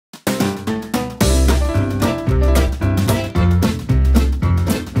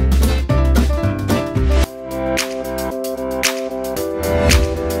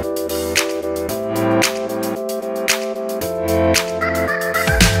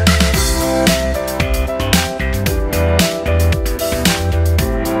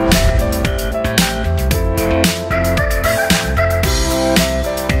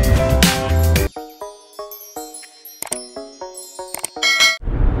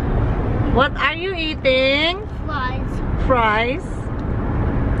What are you eating? Fries. Fries.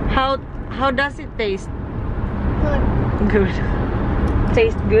 How does it taste? Good. Good.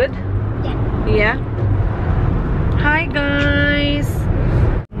 Taste good? Yeah. Yeah. Hi guys.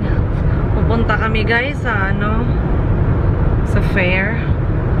 Pupunta kami guys sa sa fair.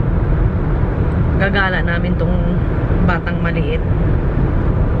 Gagala namin tong batang maliit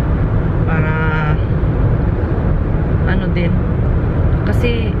para din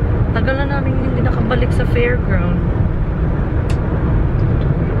kasi tagal na namin hindi nakabalik sa fairground.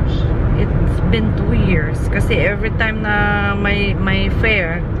 It's been 2 years kasi every time na may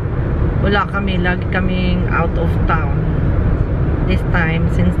fair wala kami, lagi kaming out of town. This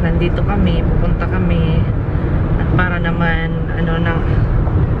time since nandito kami, pupunta kami at para naman na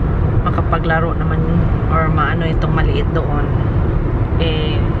makapaglaro naman or maano itong maliit doon,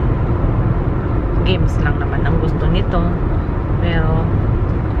 games lang naman ang gusto nito. Pero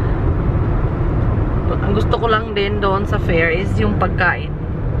ang gusto ko lang din doon sa fair is yung pagkain.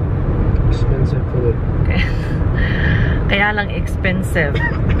 Expensive food. Kaya lang expensive.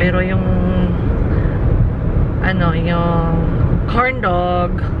 Pero yung yung corn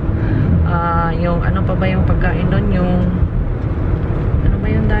dog, yung pa ba yung pagkain doon, yung ba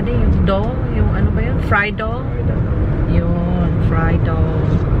yung daddy, yung dough, yung ba yun, fried dough, yun, fried dough,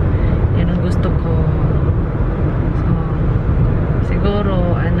 yun ang gusto ko. So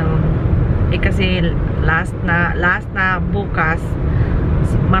siguro kasi last na bukas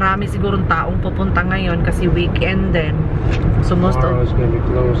marami sigurong taong pupunta ngayon kasi weekend din. So most of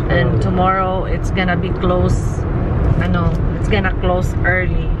and tomorrow it's gonna be close. It's gonna close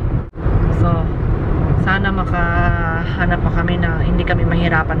early. So sana makahanap pa kami na hindi kami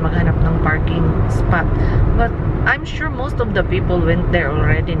mahirapan maghanap ng parking spot. But I'm sure most of the people went there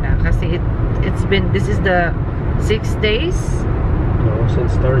already na kasi this is the 6 days. No,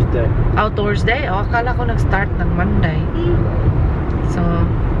 since Thursday. Oh, Thursday? Oh, akala ko nag-start ng Monday. So,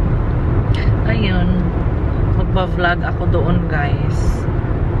 ayun. Magba-vlog ako doon, guys.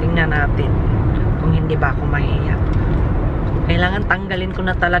 Tingnan natin kung hindi ba ako mahiya. Kailangan tanggalin ko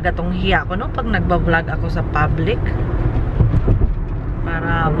na talaga tong hiya ko, no? Pag nagba-vlog ako sa public.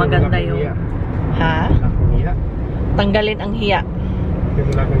 Para maganda yung... Ha? Tanggalin ang hiya.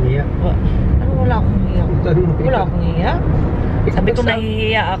 Wala kang hiya? Ano wala akong hiya? Wala akong hiya? Sabi ko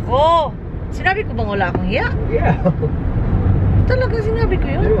nahihiya ako. Sinabi ko bang wala akong hiya? Yeah. Talaga sinabi ko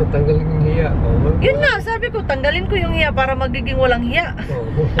yun? Ayun, tanggalin yung hiya. Yun nga, sabi ko tanggalin ko yung hiya para magiging walang hiya.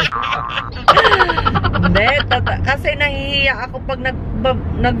 Hindi, kasi nahihiya ako pag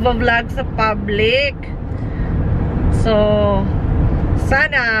nagba-vlog sa public. So,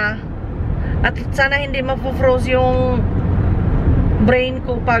 sana hindi mapufroze yung brain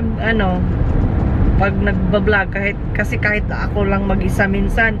ko pag pag nagba-vlog, kahit ako lang mag-isa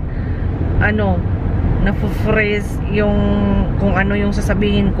minsan na-freeze yung kung ano yung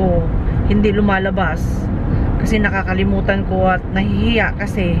sasabihin ko, hindi lumalabas kasi nakakalimutan ko at nahihiya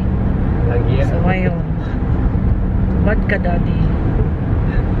kasi. So ayun, bad ka daddy.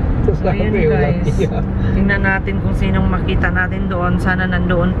 So ayun guys, tingnan natin kung sinong makita natin doon. Sana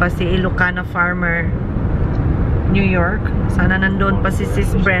nandoon pa si Ilocana Farmer New York. Sana nandoon pa si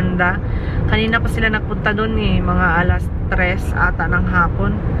Sis Brenda. Kanina pa sila nagpunta doon mga alas 3 ata ng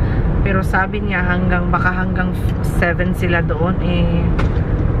hapon. Pero sabi niya baka hanggang 7 sila doon.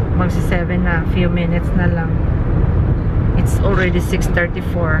 Magsi 7 na, few minutes na lang. It's already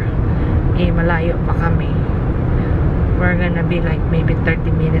 6:34. Malayo pa kami. We're gonna be like maybe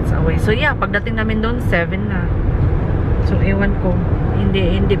 30 minutes away. So yeah, pagdating namin doon 7 na. So ewan ko,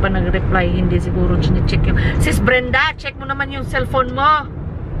 hindi pa nag-reply, hindi siguro chine-check yung Sis Brenda, check mo naman yung cellphone mo.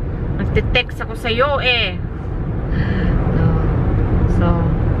 Nagte-text ako sa iyo no. So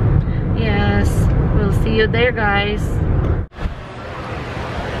yes, we'll see you there guys.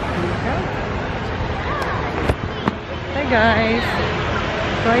 Hi guys.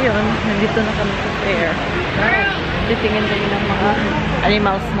 So ayun, nandito na kami sa fair. Titingin kami ng mga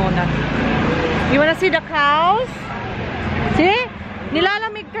animals muna. You wanna see the cows? See?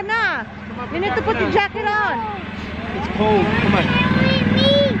 Nilalamig ka na. You need to put your jacket on. It's cold. Come on.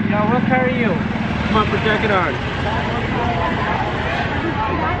 Yeah, we'll carry you. Come on, put your jacket on.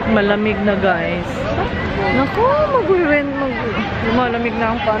 Malamig na guys. Naku, malamig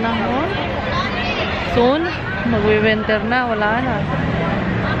na ang panahon. Soon, magwi-winter na. Wala na.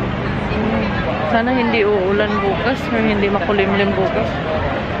 Sana hindi uulan bukas or hindi makulimlim bukas.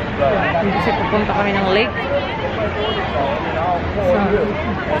 Kasi pupunta kami ng lake. So,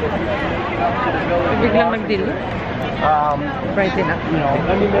 biglang nagdilo. Brighten up.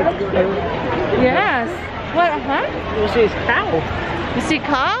 Yes. What? Huh? You see cow. You see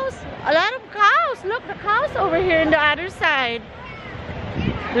cows? a lot of cows. Look, the cows over here in the other side.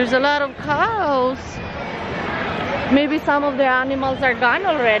 There's a lot of cows. Maybe some of the animals are gone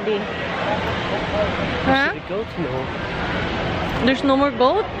already. Huh? The goats know. There's no more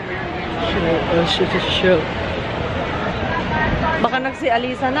goat? Should just show. Baka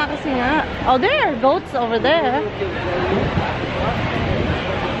nagsialisa na kasi nga. Oh, there are goats over there.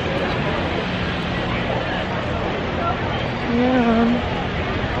 Yan.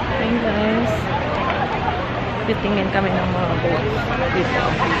 Hey guys. Titingin kami ng mga goats. Dito.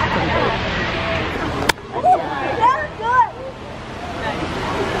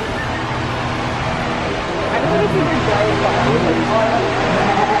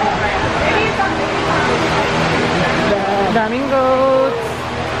 Daming goats.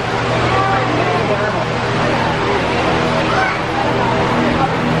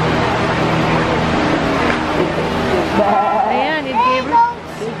 Ayan, it gave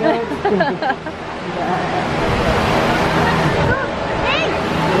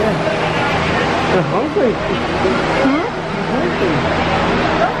They're hungry.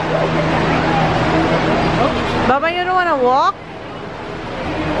 Baba, you don't wanna walk?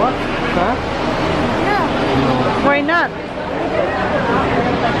 What? Huh? Why not?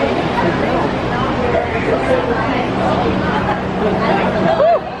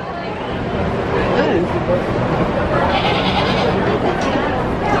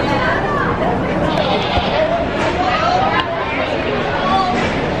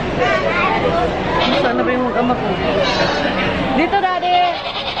 Saan na ba yung mag-ama ko? Dito, Daddy!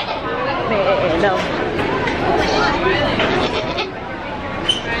 Hello.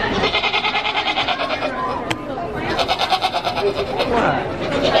 What?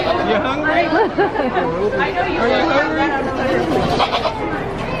 You hungry? Are you hungry?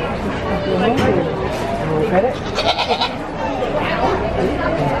 Pet it?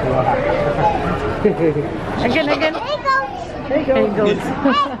 Again. Hey, goats.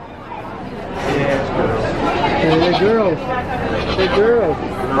 The girls. The girls.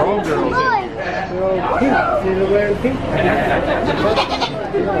 They're all girls. They're all pink. They're wearing pink.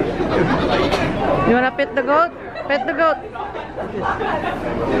 You wanna pet the goat? Pet the goat.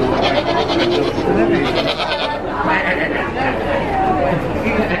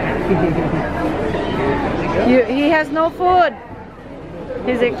 He has no food.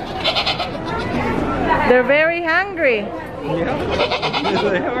 They're very hungry. Yeah,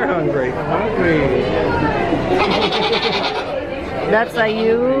 they are hungry. That's a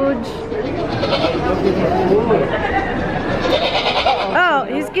huge... Oh,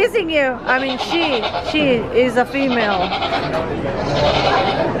 he's kissing you. I mean, she is a female.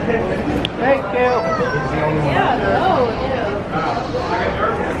 Thank you.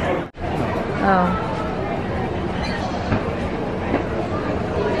 Oh.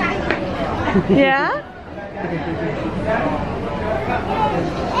 Yeah?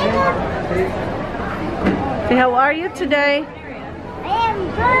 Hey, how are you today? I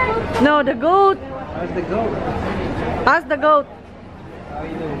am good. No, the goat. How's the goat? Ask the goat. How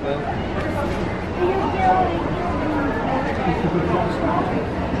you doing, goat?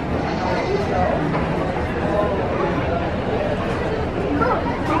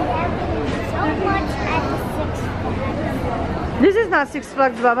 This is not Six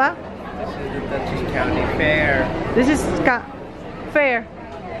Flags, Baba. That's just county fair. This is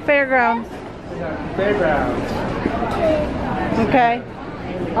fairgrounds. Fairgrounds. Okay.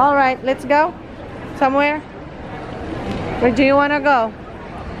 All right, let's go somewhere. Where do you want to go?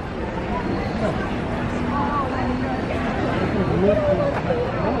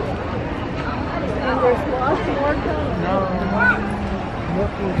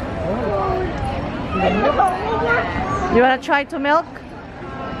 You want to try to milk?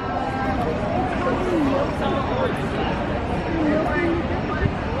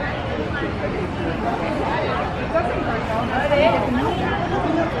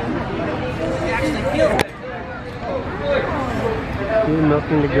 You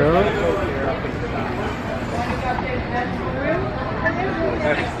milking the goat?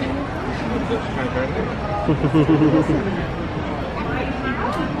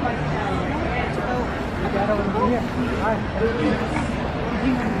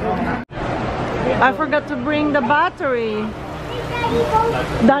 I forgot to bring the battery.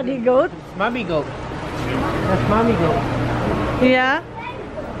 Daddy goat? Mommy goat. That's mommy goat. Yeah?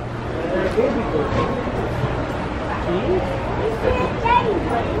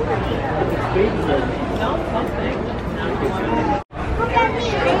 Look at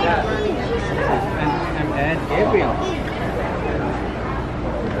me. I'm Ed Gabriel.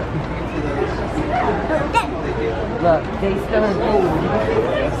 Look, they still have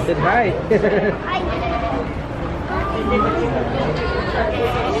food. Said hi.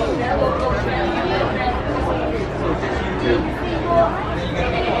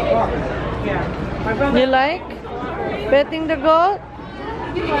 You like petting the goat?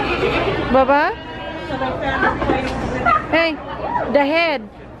 Baba? Hey, the head.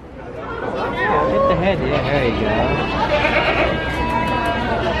 Hit the head, yeah, there you go.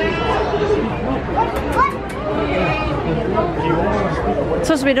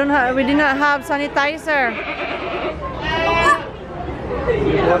 So we did not have sanitizer.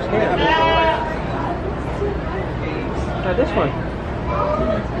 Wash hands. Now this one.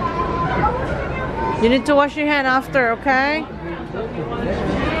 You need to wash your hand after, okay?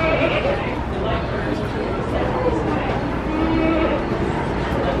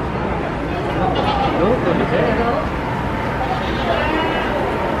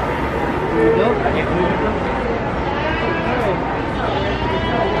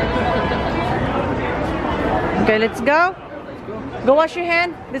 Okay, let's go. Go wash your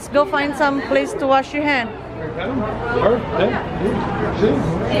hand. Let's go find some place to wash your hand.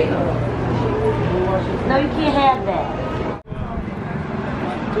 No, you can't have that.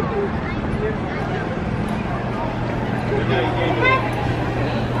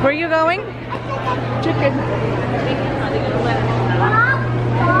 Where are you going? Chicken.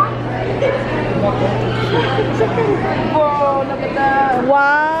 Whoa, look at that.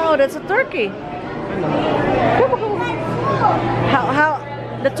 Wow, that's a turkey. How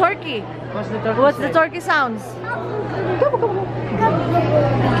the turkey? What's the turkey sounds?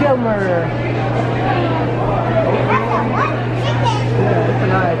 Kilmer.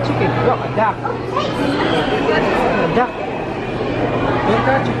 Chicken. Look, a duck. A duck. Don't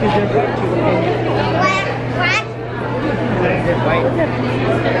touch it because they'll bite you.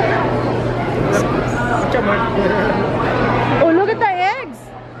 Oh, look at the eggs.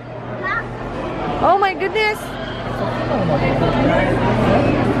 Oh my goodness.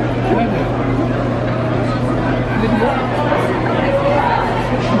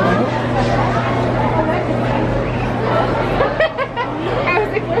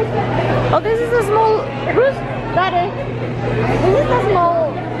 Oh, this is a small rooster. Daddy, this is a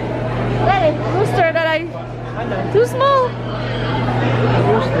small rooster that I. Too small.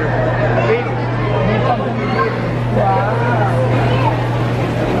 Rooster.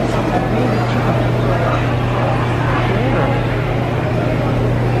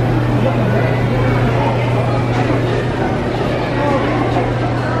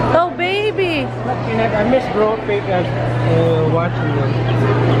 Oh, baby. I miss bro watching them.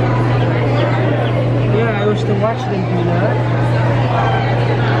 Yeah, I used to watch them, Peanut.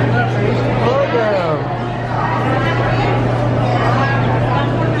 Oh, girl.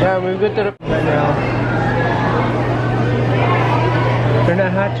 Yeah, we go to the right now. They're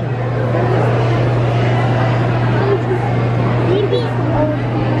not hatching.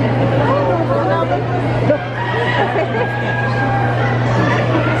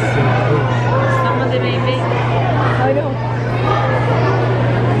 Someone the baby. I know.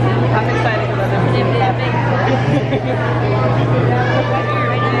 I'm excited about them.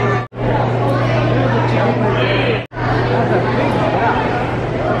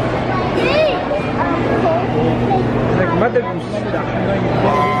 Like mother goose.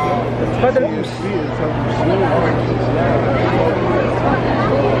 Mother goose.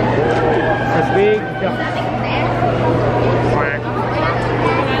 A big duck.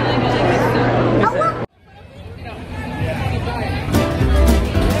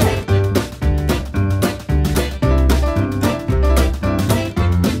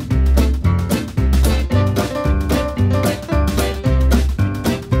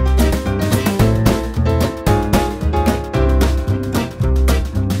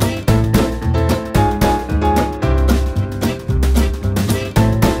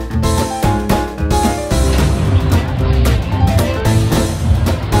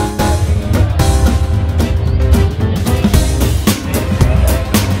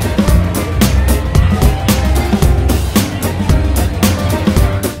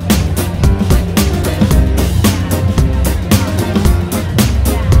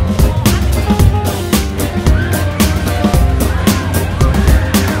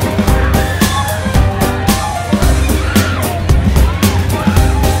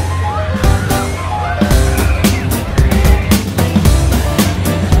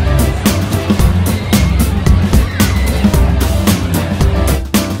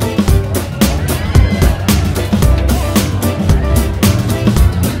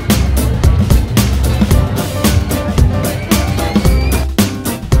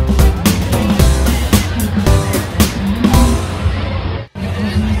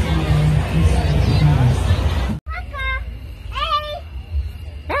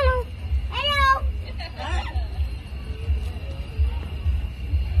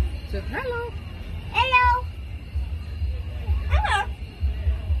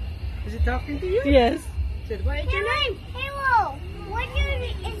 Is it talking to you? Yes. Said, what is your name? Hello. What is your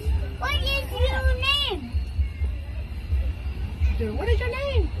name? Said, what is your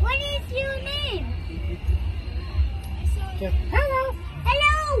name? What is your name? Said, hello.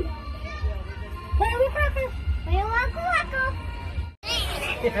 Hello. Waka. Waku waku.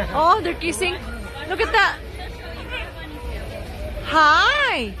 Oh, they're kissing. Look at that.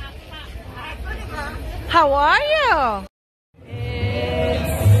 Hi. How are you?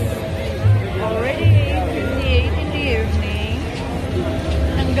 It's already 8:58 in the evening.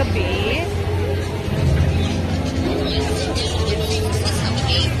 Ng gabi.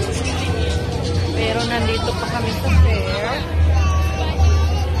 Pero nandito pa kami sa fair.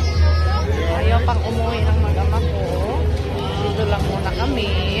 Ayaw pang umuwi ng mag-ama ko. Dito lang muna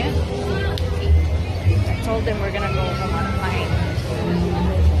kami. I told them we're gonna go home at 9.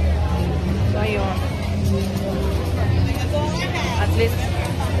 So, ayun. At least,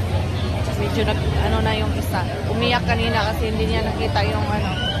 medyo ano na yung isa. Umiyak kanina kasi hindi niya nakita yung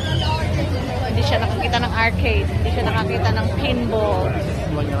ano. Hindi siya nakakita ng arcade. Hindi siya nakakita ng pinball.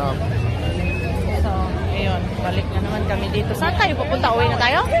 So, ayun. Balik na naman kami dito. Saan tayo pupunta? Uwi na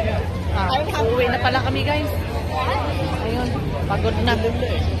tayo? Uwi na pala kami, guys. Ayun. Pagod na.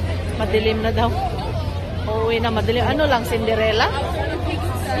 Madilim na daw. Uwi na madilim. Ano lang, Cinderella?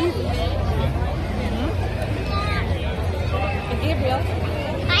 Gabriel?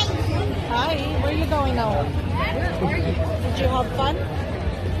 Hi. Hi. Where are you going now? Did you have fun?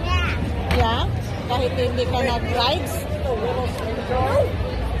 Yeah. Yeah? Kahit hindi ka nag-rides?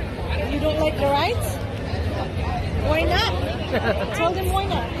 You don't like the rides? Why not? Tell them why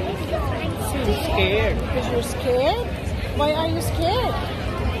not. Too scared. Because you're scared? Why are you scared?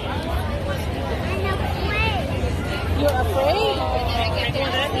 I'm afraid. You're afraid?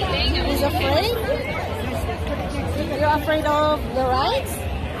 Who's afraid? You're afraid of the rides?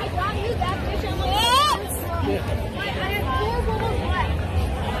 Yes.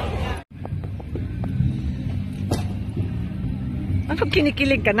 Ano,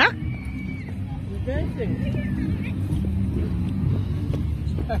 kinikilig ka na? He's dancing.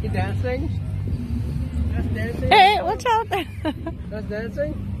 Are you dancing? That's dancing. Hey, watch out! That's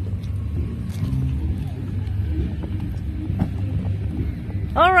dancing.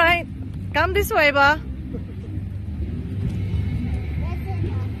 Alright, come this way, ba?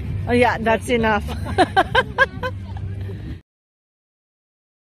 Oh yeah, that's enough.